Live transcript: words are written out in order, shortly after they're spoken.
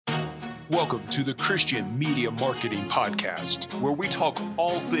Welcome to the Christian Media Marketing Podcast, where we talk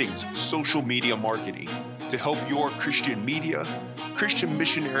all things social media marketing to help your Christian media, Christian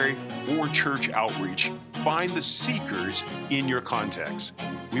missionary, or church outreach find the seekers in your context.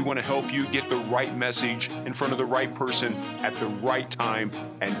 We want to help you get the right message in front of the right person at the right time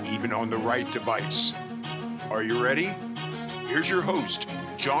and even on the right device. Are you ready? Here's your host,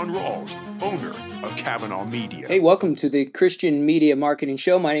 John Rawls, owner of Kavanaugh Media. Hey, welcome to the Christian Media Marketing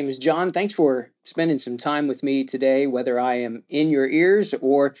Show. My name is John. Thanks for spending some time with me today, whether I am in your ears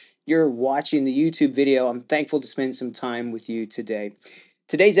or you're watching the YouTube video. I'm thankful to spend some time with you today.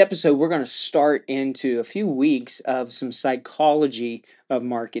 Today's episode, we're going to start into a few weeks of some psychology of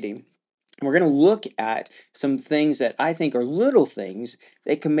marketing. We're going to look at some things that I think are little things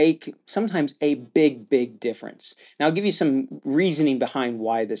that can make sometimes a big difference. Now, I'll give you some reasoning behind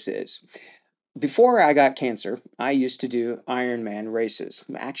why this is. Before I got cancer, I used to do Ironman races.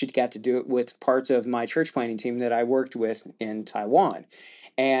 I actually got to do it with parts of my church planting team that I worked with in Taiwan.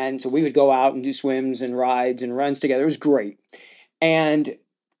 And so we would go out and do swims and rides and runs together. It was great. And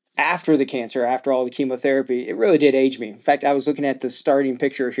after the cancer, after all the chemotherapy, it really did age me. In fact, I was looking at the starting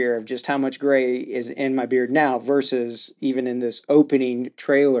picture here of just how much gray is in my beard now versus even in this opening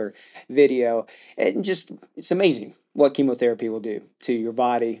trailer video. It's amazing what chemotherapy will do to your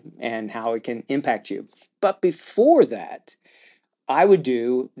body and how it can impact you. But before that, I would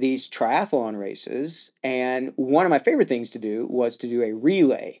do these triathlon races, and one of my favorite things to do was to do a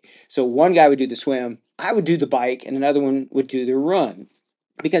relay. So one guy would do the swim, I would do the bike, and another one would do the run.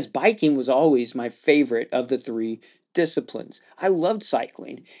 Because biking was always my favorite of the three disciplines. I loved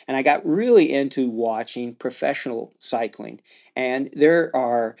cycling, and I got really into watching professional cycling. And there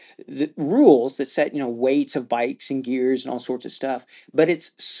are the rules that set, weights of bikes and gears and all sorts of stuff. But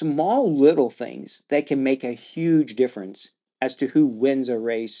it's small little things that can make a huge difference as to who wins a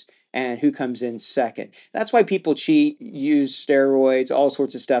race and who comes in second. That's why people cheat, use steroids, all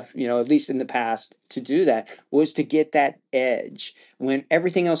sorts of stuff, at least in the past, to do that, was to get that edge. When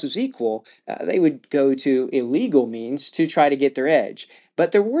everything else is equal, they would go to illegal means to try to get their edge.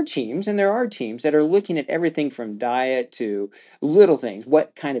 But there were teams, and there are teams, that are looking at everything from diet to little things,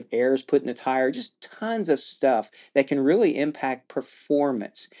 what kind of air is put in the tire, just tons of stuff that can really impact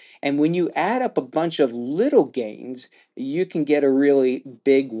performance. And when you add up a bunch of little gains, you can get a really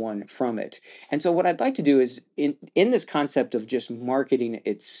big one from it. And so what I'd like to do is, in this concept of just marketing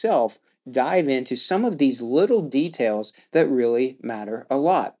itself, dive into some of these little details that really matter a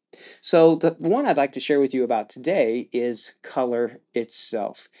lot. So the one I'd like to share with you about today is color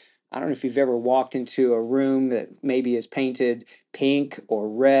itself. I don't know if you've ever walked into a room that maybe is painted pink or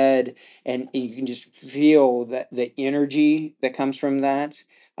red, and you can just feel that the energy that comes from that.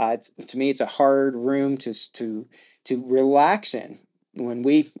 To me, it's a hard room to relax in. When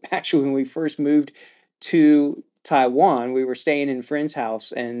we first moved to Taiwan, we were staying in a friend's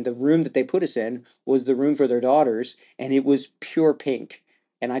house, and the room that they put us in was the room for their daughters, and it was pure pink,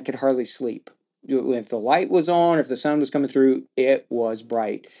 and I could hardly sleep. If the light was on, if the sun was coming through, it was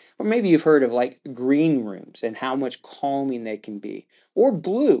bright. Or maybe you've heard of like green rooms and how much calming they can be. Or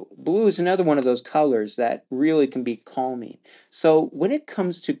blue. Blue is another one of those colors that really can be calming. So when it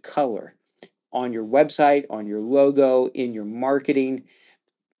comes to color, on your website, on your logo, in your marketing,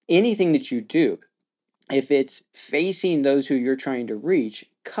 anything that you do, if it's facing those who you're trying to reach,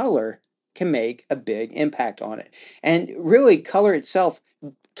 color can make a big impact on it. And really, color itself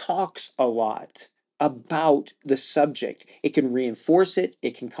talks a lot about the subject. It can reinforce it,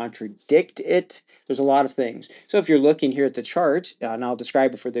 it can contradict it. There's a lot of things. So if you're looking here at the chart, and I'll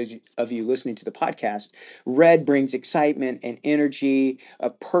describe it for those of you listening to the podcast, red brings excitement and energy,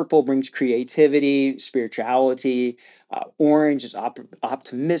 purple brings creativity, spirituality, orange is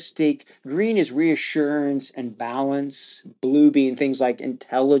optimistic, green is reassurance and balance, blue being things like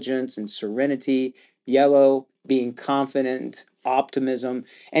intelligence and serenity, yellow being confident, optimism.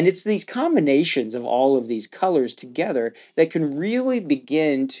 And it's these combinations of all of these colors together that can really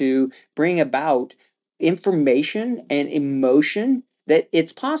begin to bring about information and emotion that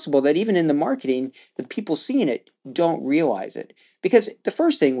it's possible that even in the marketing, the people seeing it don't realize it. Because the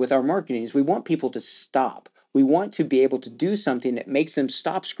first thing with our marketing is we want people to stop. We want to be able to do something that makes them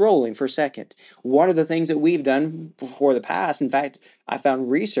stop scrolling for a second. One of the things that we've done before the past, in fact, I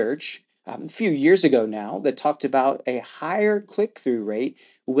found research a few years ago now that talked about a higher click-through rate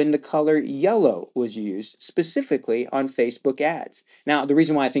when the color yellow was used, specifically on Facebook ads. Now, the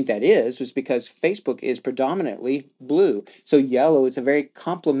reason why I think that is because Facebook is predominantly blue. So yellow is a very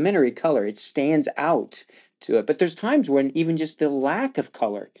complementary color. It stands out to it. But there's times when even just the lack of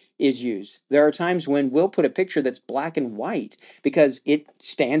color is used. There are times when we'll put a picture that's black and white because it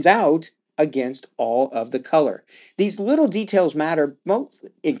stands out, against all of the color. These little details matter both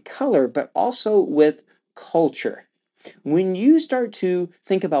in color, but also with culture. When you start to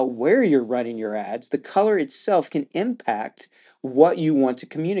think about where you're running your ads, the color itself can impact what you want to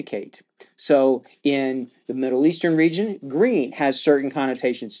communicate. So in the Middle Eastern region, green has certain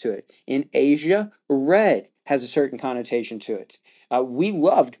connotations to it. In Asia, red has a certain connotation to it. We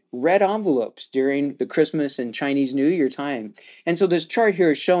loved red envelopes during the Christmas and Chinese New Year time. And so this chart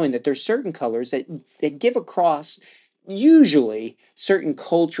here is showing that there's certain colors that give across usually certain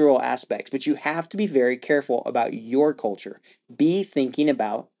cultural aspects, but you have to be very careful about your culture. Be thinking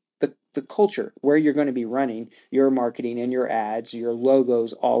about the culture where you're going to be running your marketing and your ads, your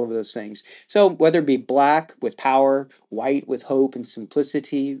logos, all of those things. So whether it be black with power, white with hope and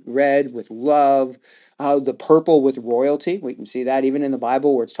simplicity, red with love, the purple with royalty. We can see that even in the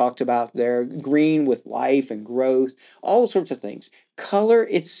Bible where it's talked about there, green with life and growth, all sorts of things. Color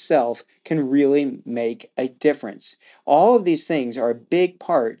itself can really make a difference. All of these things are a big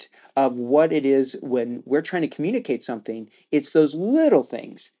part of what it is when we're trying to communicate something. It's those little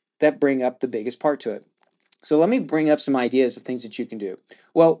things that bring up the biggest part to it. So let me bring up some ideas of things that you can do.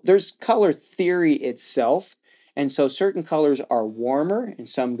 Well, there's color theory itself. And so certain colors are warmer and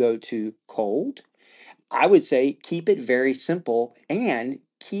some go to cold. I would say keep it very simple and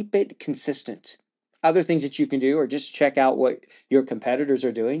keep it consistent. Other things that you can do are just check out what your competitors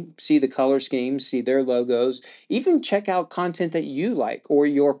are doing, see the color schemes, see their logos, even check out content that you like or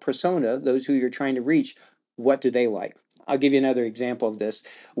your persona, those who you're trying to reach. What do they like? I'll give you another example of this.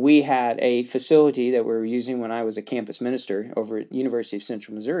 We had a facility that we were using when I was a campus minister over at University of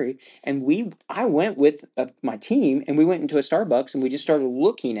Central Missouri, and I went with my team, and we went into a Starbucks, and we just started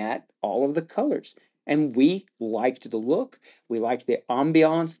looking at all of the colors. And we liked the look, we liked the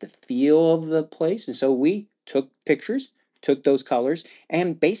ambiance, the feel of the place. And so we took pictures, took those colors,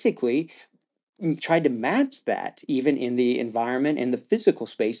 and basically tried to match that even in the environment and the physical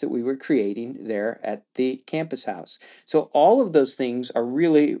space that we were creating there at the campus house. So all of those things are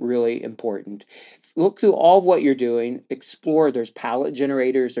really, really important. Look through all of what you're doing, explore. There's palette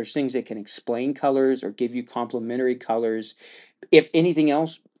generators, there's things that can explain colors or give you complementary colors. If anything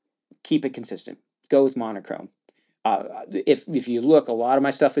else, keep it consistent. Go with monochrome. If you look, a lot of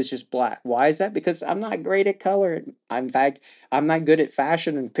my stuff is just black. Why is that? Because I'm not great at color. In fact, I'm not good at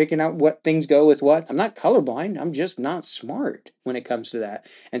fashion and picking out what things go with what. I'm not colorblind. I'm just not smart when it comes to that.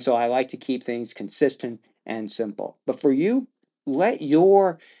 And so I like to keep things consistent and simple. But for you, let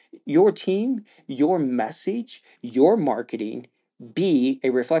your team, your message, your marketing be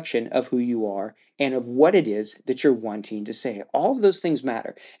a reflection of who you are and of what it is that you're wanting to say. All of those things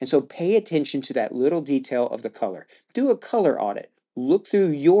matter. And so pay attention to that little detail of the color. Do a color audit. Look through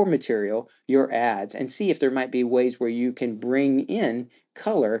your material, your ads, and see if there might be ways where you can bring in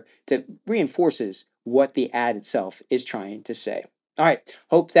color that reinforces what the ad itself is trying to say. All right,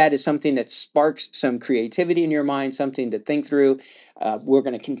 hope that is something that sparks some creativity in your mind, something to think through. We're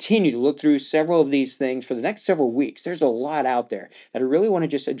going to continue to look through several of these things for the next several weeks. There's a lot out there that I really want to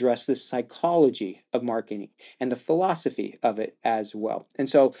just address the psychology of marketing and the philosophy of it as well. And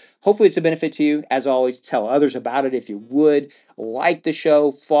so hopefully it's a benefit to you. As always, tell others about it if you would. Like the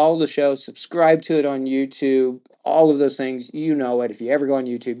show, follow the show, subscribe to it on YouTube, all of those things. You know it. If you ever go on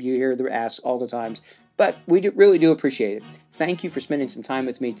YouTube, you hear the ask all the times. But we really do appreciate it. Thank you for spending some time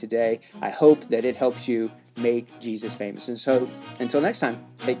with me today. I hope that it helps you make Jesus famous. And so until next time,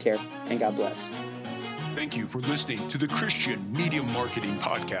 take care and God bless. Thank you for listening to the Christian Media Marketing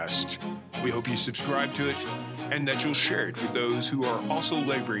Podcast. We hope you subscribe to it and that you'll share it with those who are also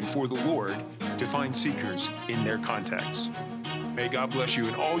laboring for the Lord to find seekers in their contacts. May God bless you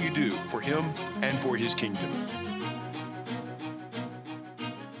in all you do for Him and for His kingdom.